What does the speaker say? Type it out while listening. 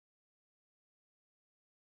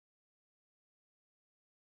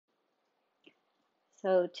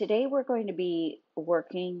So today we're going to be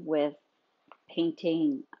working with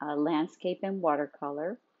painting landscape in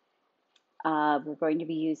watercolor. We're going to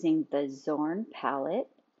be using the Zorn palette.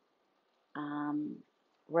 Um,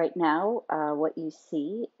 right now, what you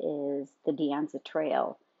see is the De Anza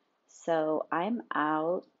Trail. So I'm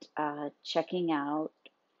out checking out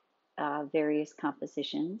various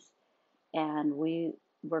compositions, and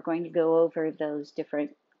we're going to go over those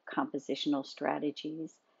different compositional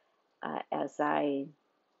strategies as I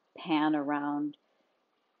pan around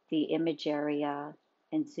the image area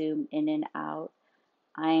and zoom in and out.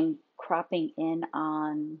 I'm cropping in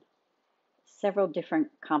on several different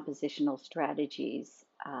compositional strategies.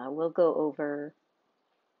 We'll go over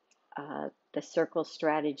the circle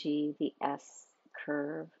strategy, the S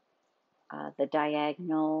curve, the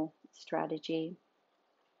diagonal strategy.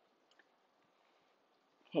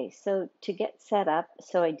 Okay, so to get set up,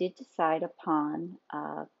 so I did decide upon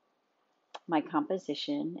my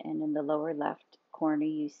composition, and in the lower left corner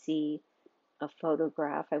you see a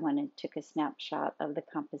photograph. I went and took a snapshot of the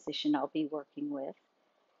composition I'll be working with.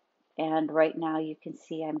 And right now you can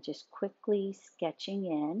see I'm just quickly sketching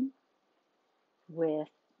in with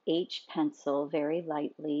H pencil very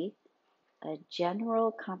lightly a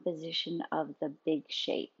general composition of the big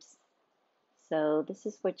shapes. So this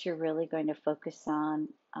is what you're really going to focus on.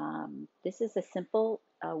 This is a simple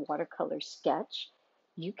watercolor sketch.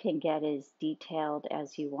 You can get as detailed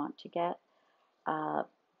as you want to get.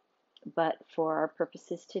 But for our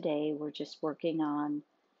purposes today, we're just working on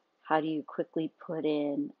how do you quickly put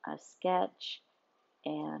in a sketch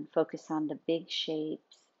and focus on the big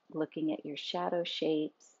shapes, looking at your shadow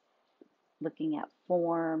shapes, looking at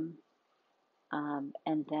form,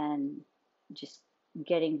 and then just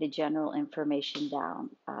getting the general information down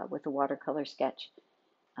with a watercolor sketch.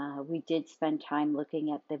 We did spend time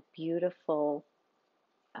looking at the beautiful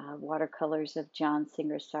watercolors of John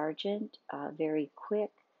Singer Sargent, very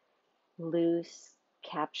quick, loose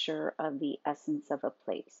capture of the essence of a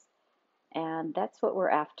place. And that's what we're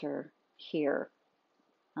after here.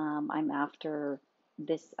 I'm after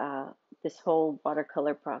this whole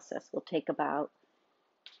watercolor process will take about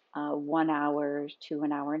 1 hour to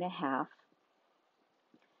an hour and a half.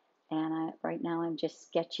 And right now I'm just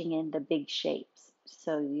sketching in the big shapes.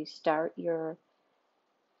 So you start your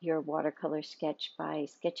watercolor sketch by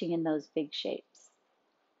sketching in those big shapes.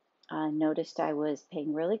 Noticed I was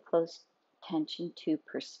paying really close attention to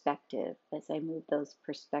perspective as I move those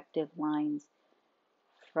perspective lines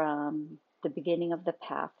from the beginning of the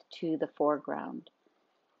path to the foreground.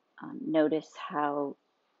 Notice how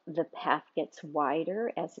the path gets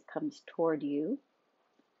wider as it comes toward you,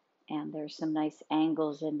 and there's some nice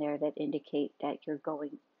angles in there that indicate that you're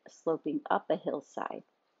going sloping up a hillside.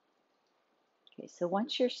 Okay, so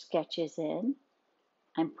once your sketch is in,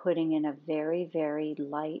 I'm putting in a very, very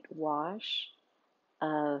light wash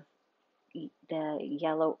of the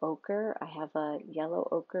yellow ochre. I have a yellow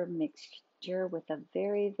ochre mixture with a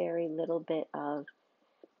very, very little bit of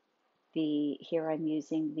here I'm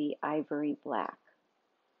using the Ivory Black.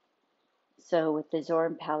 So with the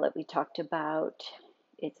Zorn palette we talked about,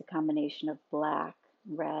 it's a combination of black,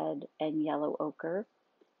 red, and yellow ochre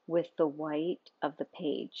with the white of the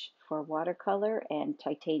page for watercolor and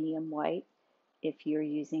titanium white if you're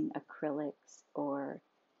using acrylics or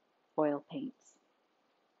oil paints.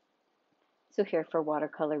 So here for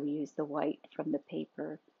watercolor we use the white from the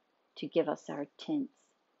paper to give us our tints.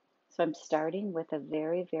 So I'm starting with a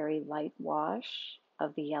very, very light wash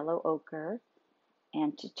of the yellow ochre,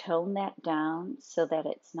 and to tone that down so that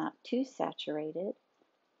it's not too saturated,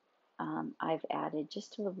 I've added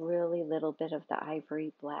just a really little bit of the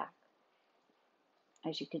Ivory Black.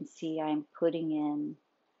 As you can see, I'm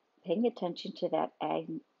paying attention to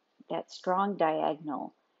that strong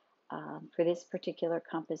diagonal. For this particular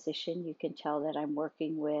composition, you can tell that I'm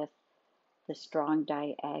working with the strong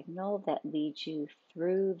diagonal that leads you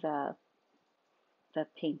through the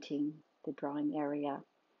painting, the drawing area.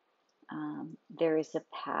 There is a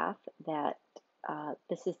path that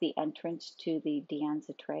this is the entrance to the De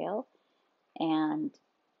Anza Trail, and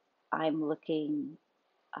I'm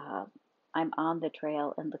on the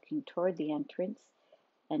trail and looking toward the entrance,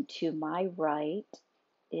 and to my right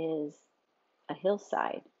is a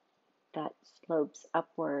hillside that slopes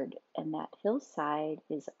upward, and that hillside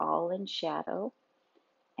is all in shadow,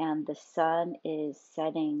 and the sun is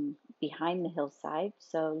setting behind the hillside,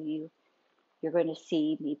 so you're going to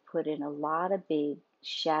see me put in a lot of big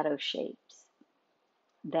shadow shapes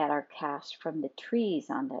that are cast from the trees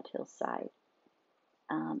on that hillside.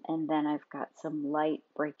 And then I've got some light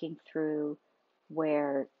breaking through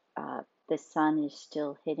where the sun is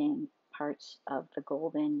still hitting parts of the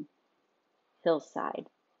golden hillside.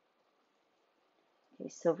 Okay,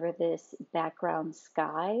 so for this background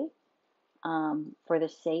sky, for the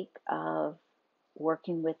sake of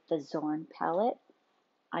working with the Zorn palette,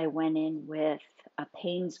 I went in with a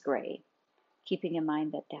Payne's Gray, keeping in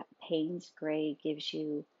mind that that Payne's Gray gives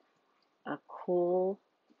you a cool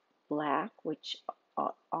black, which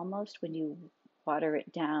almost when you water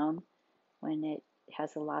it down, when it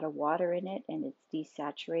has a lot of water in it and it's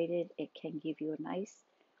desaturated, it can give you a nice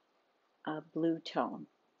blue tone.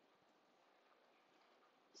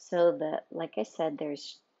 So that, like I said,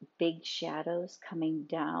 there's big shadows coming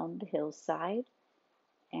down the hillside,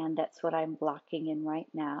 and that's what I'm blocking in right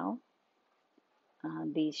now.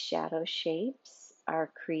 These shadow shapes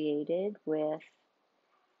are created with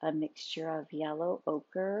a mixture of yellow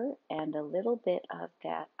ochre and a little bit of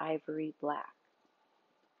that ivory black.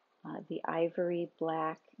 The ivory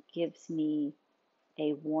black gives me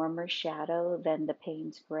a warmer shadow than the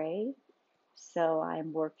Payne's Gray, so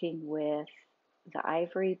I'm working with the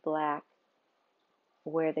ivory black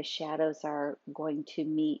where the shadows are going to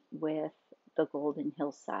meet with the golden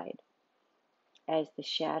hillside. As the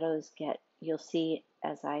shadows you'll see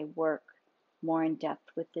as I work more in depth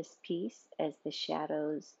with this piece, as the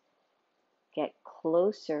shadows get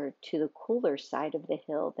closer to the cooler side of the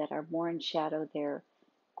hill that are more in shadow, they're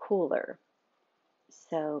cooler.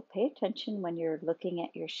 So pay attention when you're looking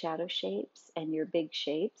at your shadow shapes and your big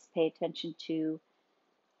shapes. Pay attention to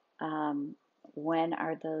when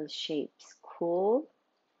are those shapes cool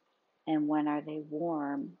and when are they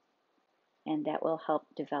warm, and that will help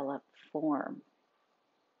develop form.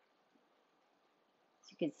 So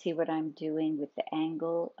you can see what I'm doing with the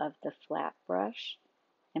angle of the flat brush.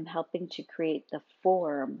 I'm helping to create the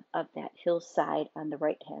form of that hillside on the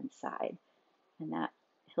right hand side, and that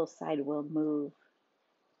hillside will move.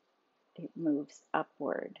 It moves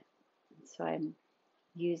upward. So I'm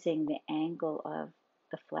using the angle of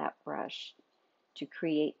the flat brush to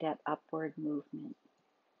create that upward movement.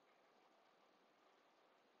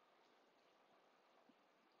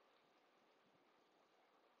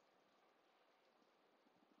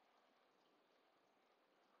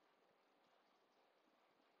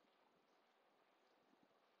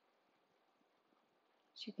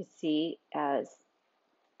 As you can see, as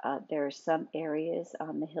there are some areas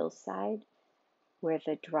on the hillside where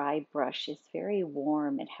the dry brush is very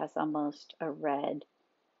warm. It has almost a red,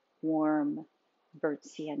 warm burnt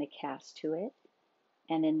sienna cast to it.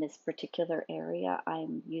 And in this particular area,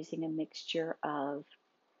 I'm using a mixture of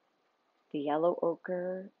the yellow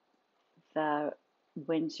ochre, the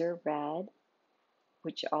Windsor red,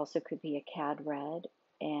 which also could be a cad red,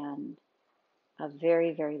 and a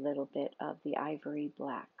very, very little bit of the ivory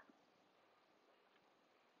black.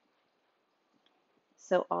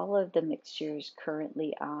 So all of the mixtures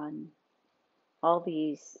currently on all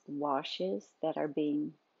these washes that are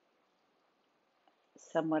being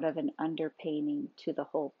somewhat of an underpainting to the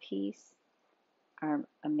whole piece are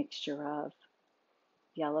a mixture of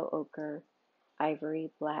yellow ochre, ivory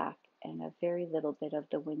black, and a very little bit of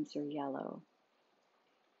the Windsor yellow.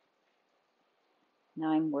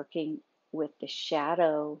 Now I'm working with the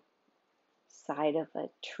shadow side of a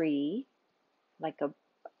tree, like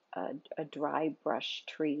a dry brush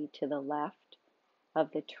tree to the left of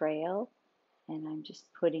the trail, and I'm just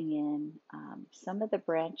putting in some of the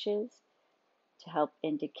branches to help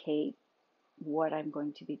indicate what I'm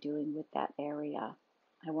going to be doing with that area.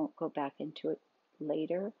 I won't go back into it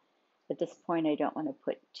later. At this point, I don't want to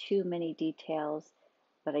put too many details,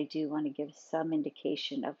 but I do want to give some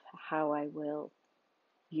indication of how I will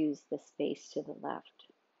use the space to the left.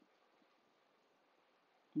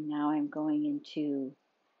 And now I'm going into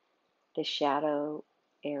the shadow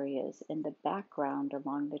areas in the background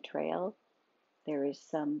along the trail. There is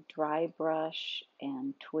some dry brush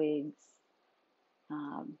and twigs,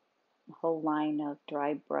 a whole line of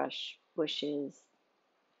dry brush bushes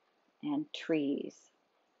and trees.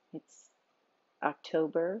 It's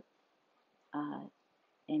October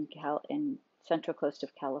in Central Coast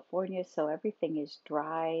of California, so everything is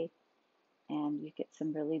dry, and you get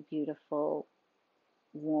some really beautiful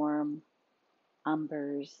warm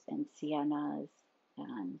umbers and siennas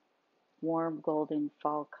and warm golden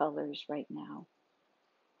fall colors right now.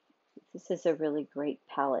 This is a really great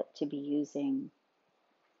palette to be using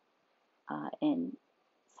in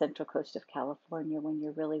Central Coast of California when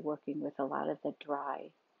you're really working with a lot of the dry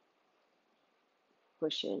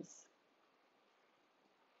bushes.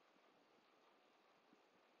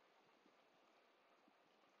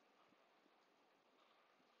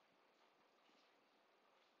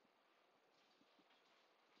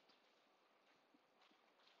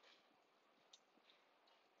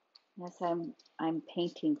 As I'm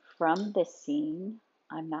painting from the scene,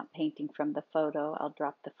 I'm not painting from the photo. I'll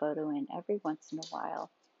drop the photo in every once in a while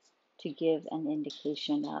to give an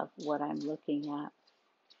indication of what I'm looking at.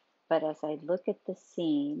 But as I look at the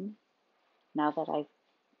scene, now that I've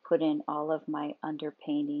put in all of my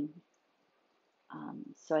underpainting,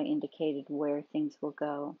 so I indicated where things will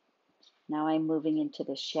go, now I'm moving into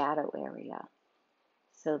the shadow area.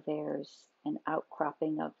 So there's an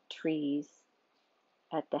outcropping of trees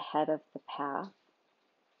at the head of the path,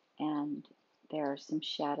 and there are some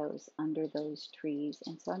shadows under those trees.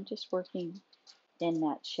 And so I'm just working in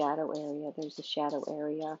that shadow area. There's a shadow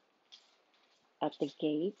area at the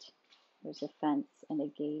gate. There's a fence and a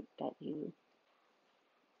gate that you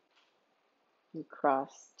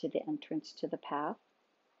cross to the entrance to the path.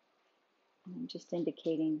 And I'm just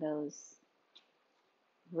indicating those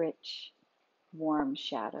rich, warm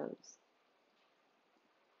shadows.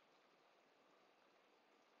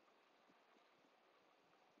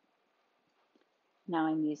 Now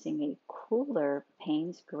I'm using a cooler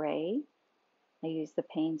Payne's Gray. I use the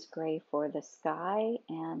Payne's Gray for the sky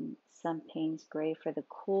and some Payne's Gray for the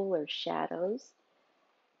cooler shadows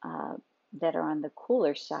that are on the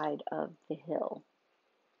cooler side of the hill.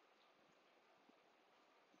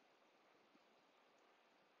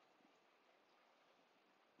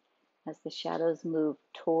 As the shadows move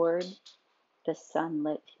toward the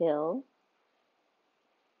sunlit hill,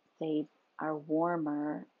 they are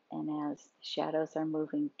warmer, and as the shadows are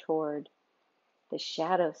moving toward the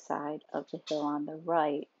shadow side of the hill on the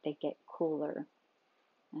right, they get cooler.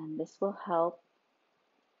 And this will help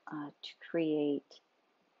to create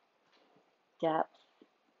depth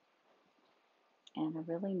and a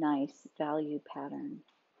really nice value pattern.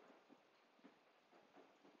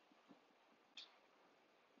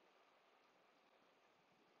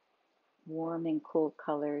 Warm and cool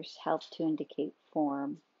colors help to indicate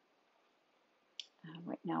form.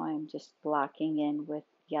 Right now I'm just blocking in with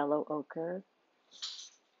Yellow Ochre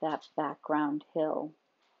that background hill.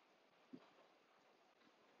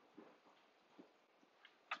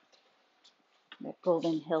 The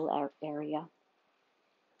Golden Hill area.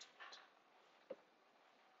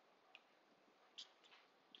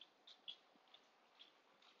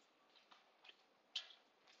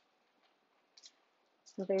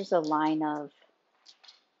 So there's a line of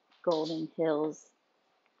golden hills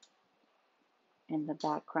in the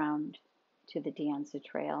background to the De Anza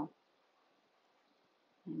Trail.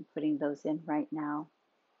 I'm putting those in right now.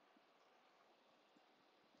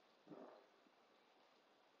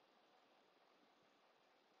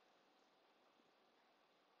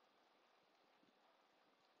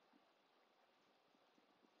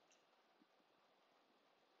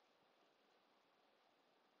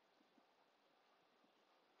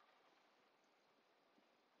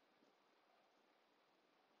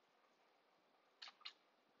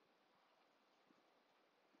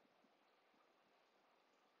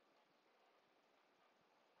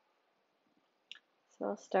 So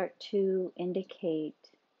I'll start to indicate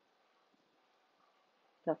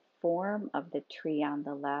the form of the tree on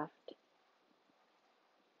the left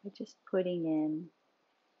by just putting in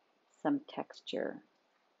some texture.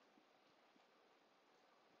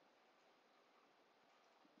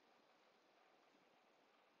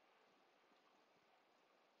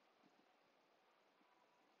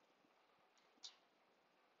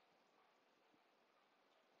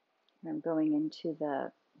 I'm going into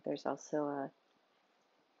there's also a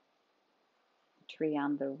tree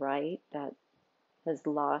on the right that has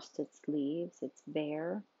lost its leaves, it's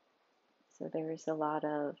bare. So there is a lot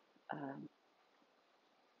of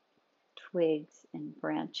twigs and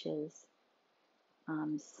branches,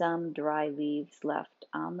 some dry leaves left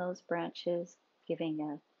on those branches,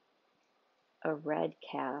 giving a red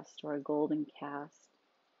cast or a golden cast.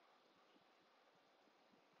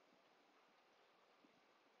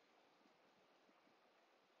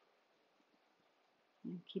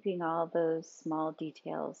 And keeping all those small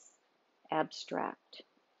details abstract.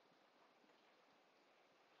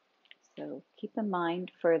 So keep in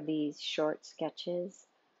mind for these short sketches,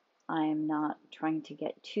 I'm not trying to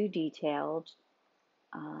get too detailed.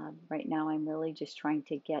 Right now I'm really just trying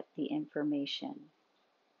to get the information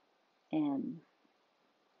in.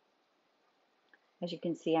 As you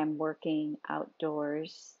can see, I'm working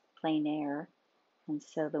outdoors, plein air, and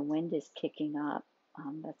so the wind is kicking up.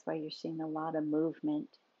 That's why you're seeing a lot of movement.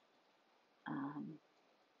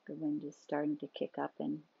 The wind is starting to kick up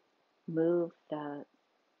and move the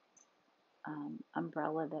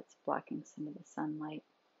umbrella that's blocking some of the sunlight.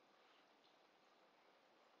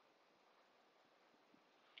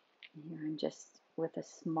 And here I'm just with a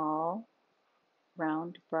small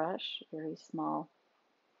round brush, very small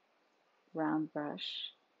round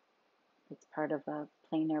brush. It's part of a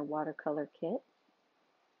plein air watercolor kit.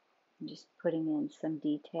 I'm just putting in some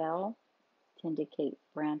detail to indicate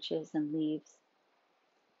branches and leaves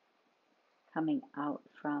coming out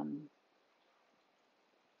from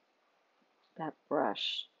that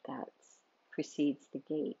brush that precedes the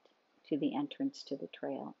gate to the entrance to the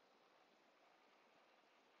trail.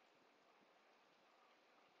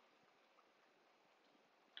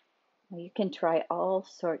 Now you can try all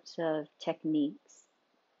sorts of techniques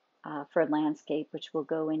for landscape, which we'll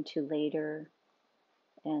go into later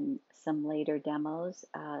in some later demos.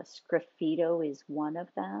 Sgraffito is one of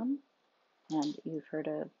them, and you've heard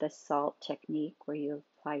of the salt technique where you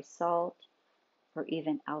apply salt or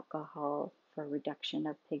even alcohol for reduction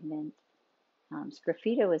of pigment.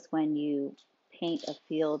 Sgraffito is when you paint a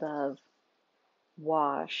field of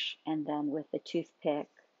wash and then with a toothpick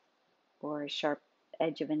or a sharp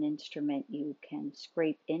edge of an instrument you can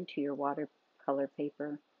scrape into your watercolor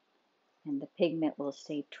paper and the pigment will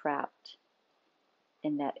stay trapped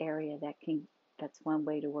in that area. That's one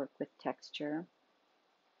way to work with texture.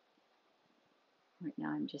 Right now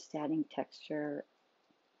I'm just adding texture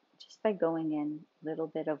just by going in a little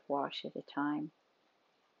bit of wash at a time,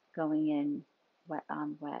 going in wet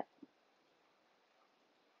on wet,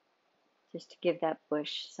 just to give that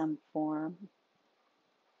bush some form.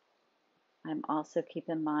 I'm also, keep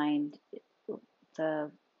in mind,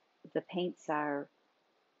 the paints are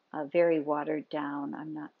very watered down.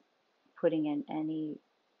 I'm not putting in any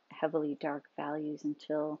heavily dark values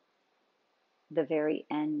until the very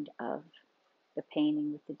end of the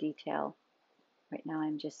painting with the detail. Right now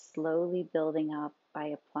I'm just slowly building up by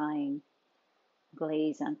applying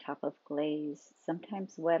glaze on top of glaze,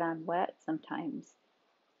 sometimes wet on wet, sometimes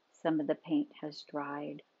some of the paint has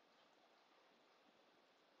dried.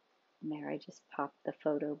 And there, I just popped the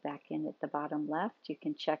photo back in at the bottom left. You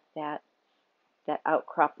can check that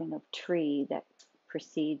outcropping of tree that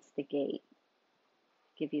precedes the gate.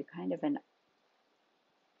 Give you kind of an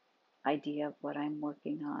idea of what I'm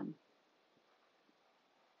working on.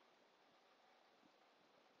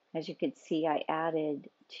 As you can see, I added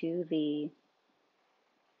to the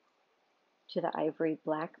Ivory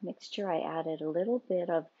Black mixture, I added a little bit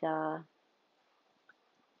of the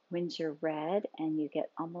Windsor Red, and you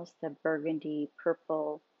get almost the burgundy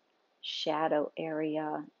purple shadow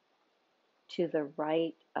area to the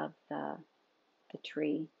right of the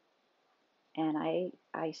tree. And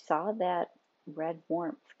I saw that red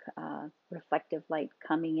warmth, reflective light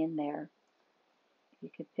coming in there. You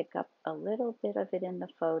could pick up a little bit of it in the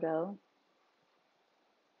photo.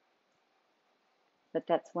 But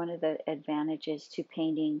that's one of the advantages to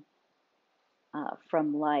painting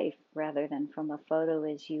from life rather than from a photo,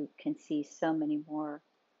 is you can see so many more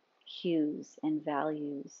hues and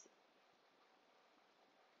values.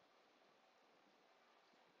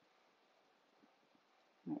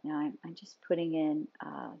 Right now I'm just putting in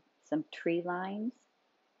some tree lines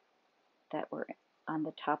that were on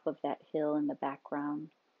the top of that hill in the background,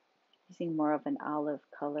 using more of an olive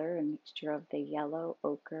color, a mixture of the yellow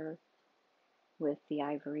ochre with the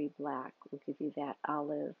ivory black will give you that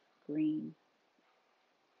olive green.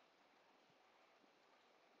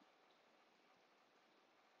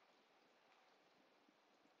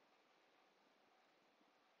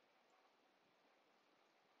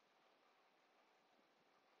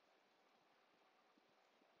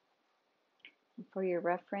 For your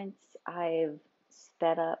reference, I've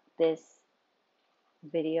sped up this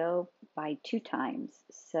video by 2 times.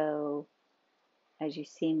 So as you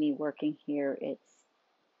see me working here, it's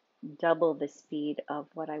double the speed of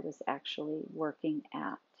what I was actually working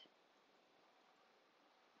at.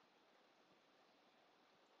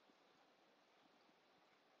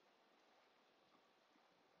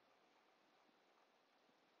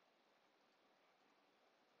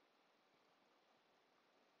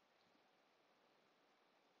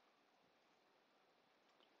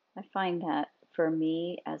 I find that for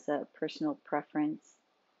me, as a personal preference,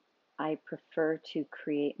 I prefer to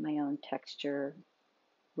create my own texture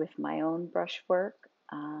with my own brushwork,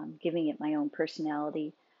 giving it my own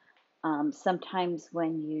personality. Sometimes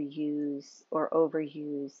when you use or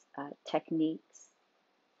overuse techniques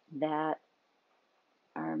that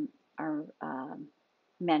are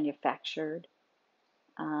manufactured,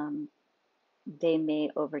 they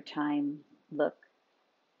may over time look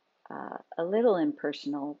a little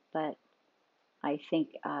impersonal, but I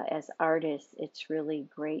think as artists, it's really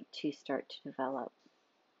great to start to develop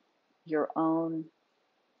your own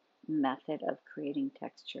method of creating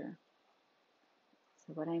texture.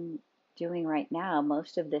 So what I'm doing right now,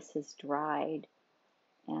 most of this is dried,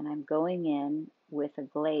 and I'm going in with a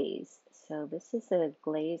glaze. So this is a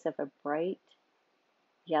glaze of a bright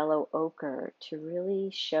yellow ochre to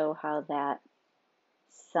really show how that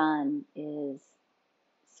sun is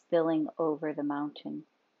spilling over the mountain.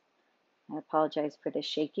 I apologize for the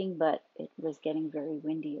shaking, but it was getting very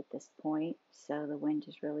windy at this point, so the wind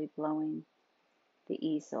is really blowing the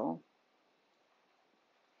easel.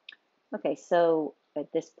 Okay, so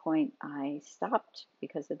at this point I stopped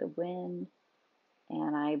because of the wind,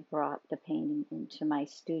 and I brought the painting into my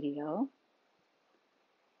studio.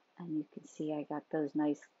 And you can see I got those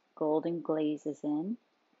nice golden glazes in.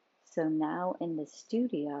 So now in the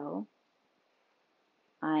studio,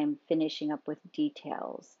 I'm finishing up with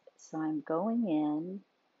details. So I'm going in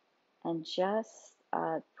and just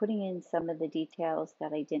putting in some of the details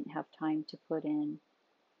that I didn't have time to put in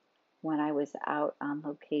when I was out on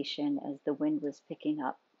location as the wind was picking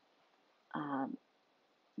up.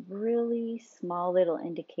 Really small little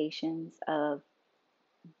indications of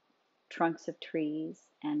trunks of trees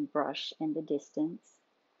and brush in the distance.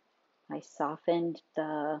 I softened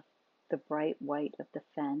the bright white of the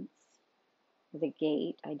fence. The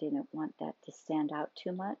gate, I didn't want that to stand out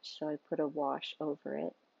too much, so I put a wash over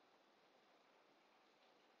it.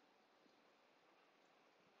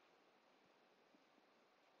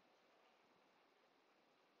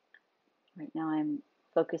 Right now I'm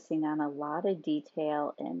focusing on a lot of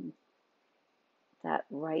detail in that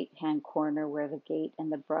right-hand corner where the gate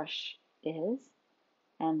and the brush is,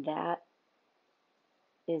 and that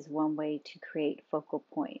is one way to create focal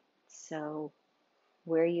point. So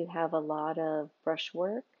where you have a lot of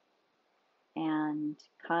brushwork and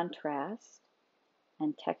contrast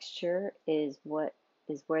and texture is where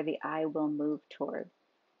the eye will move toward.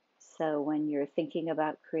 So when you're thinking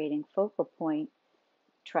about creating focal point,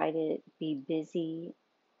 try to be busy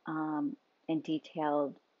and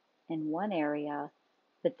detailed in one area,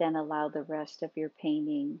 but then allow the rest of your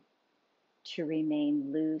painting to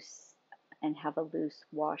remain loose and have a loose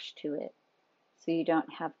wash to it. So you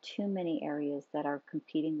don't have too many areas that are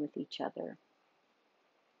competing with each other.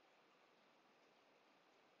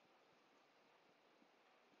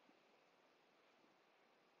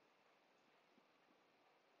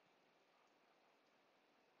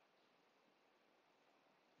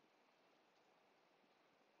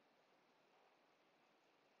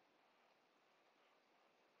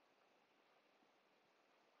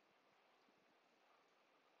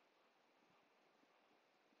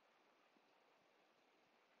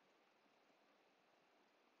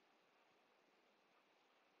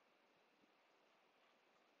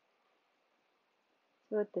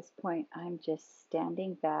 So at this point, I'm just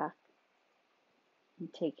standing back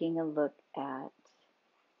and taking a look at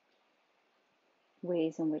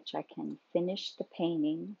ways in which I can finish the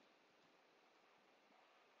painting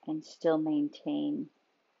and still maintain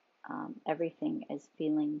everything as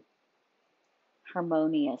feeling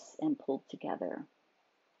harmonious and pulled together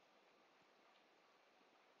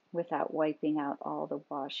without wiping out all the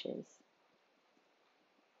washes.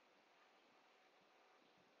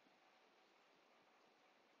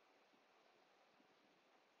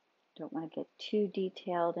 Don't want to get too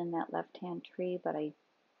detailed in that left-hand tree, but I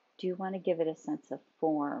do want to give it a sense of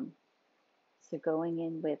form. So going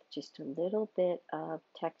in with just a little bit of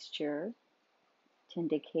texture to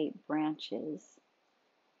indicate branches,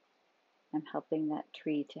 I'm helping that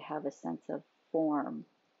tree to have a sense of form,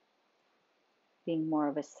 being more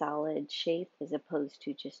of a solid shape as opposed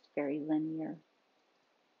to just very linear.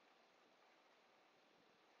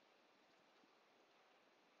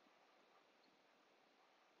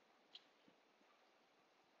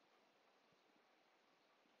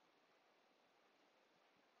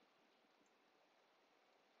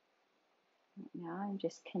 Now I'm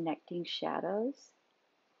just connecting shadows.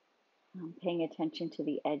 I'm paying attention to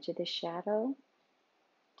the edge of the shadow.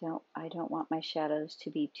 I don't want my shadows to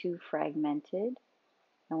be too fragmented.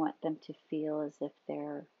 I want them to feel as if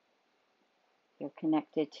they're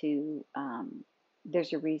connected to,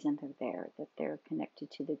 there's a reason they're there, that they're connected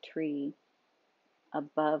to the tree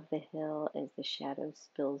above the hill as the shadow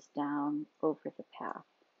spills down over the path.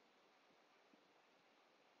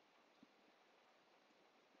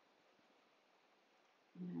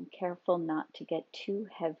 And I'm careful not to get too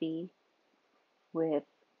heavy with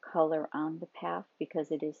color on the path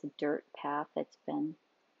because it is a dirt path that's been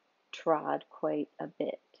trod quite a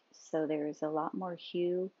bit. So there is a lot more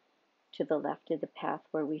hue to the left of the path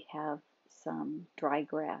where we have some dry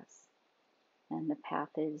grass, and the path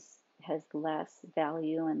has less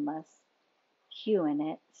value and less hue in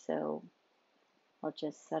it, so I'll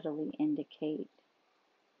just subtly indicate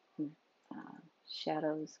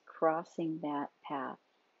shadows crossing that path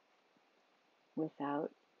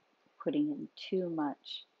without putting in too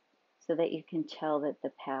much so that you can tell that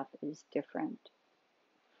the path is different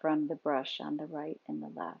from the brush on the right and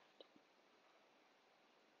the left.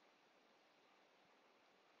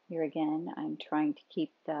 Here again, I'm trying to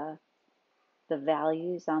keep the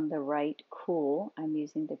values on the right cool. I'm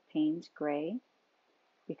using the Payne's Gray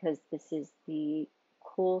because this is the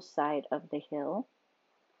cool side of the hill,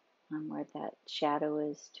 where that shadow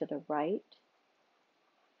is to the right.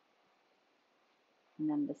 And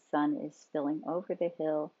then the sun is spilling over the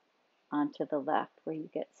hill onto the left, where you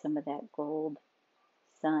get some of that gold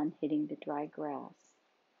sun hitting the dry grass.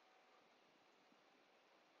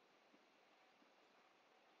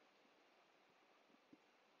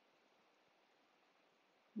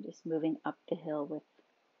 I'm just moving up the hill with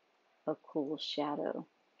a cool shadow.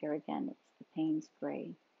 Here again, it's the Payne's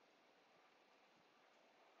Gray.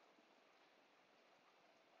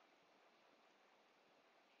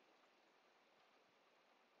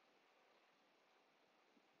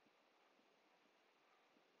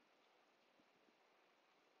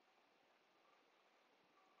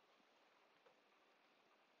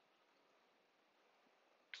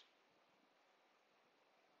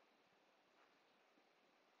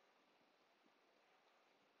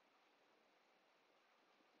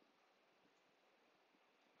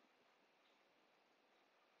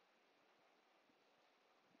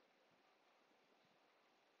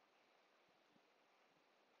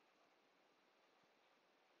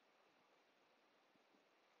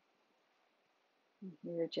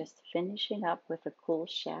 We're just finishing up with a cool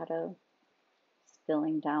shadow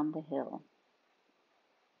spilling down the hill.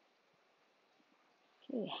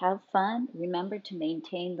 Okay, have fun. Remember to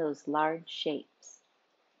maintain those large shapes.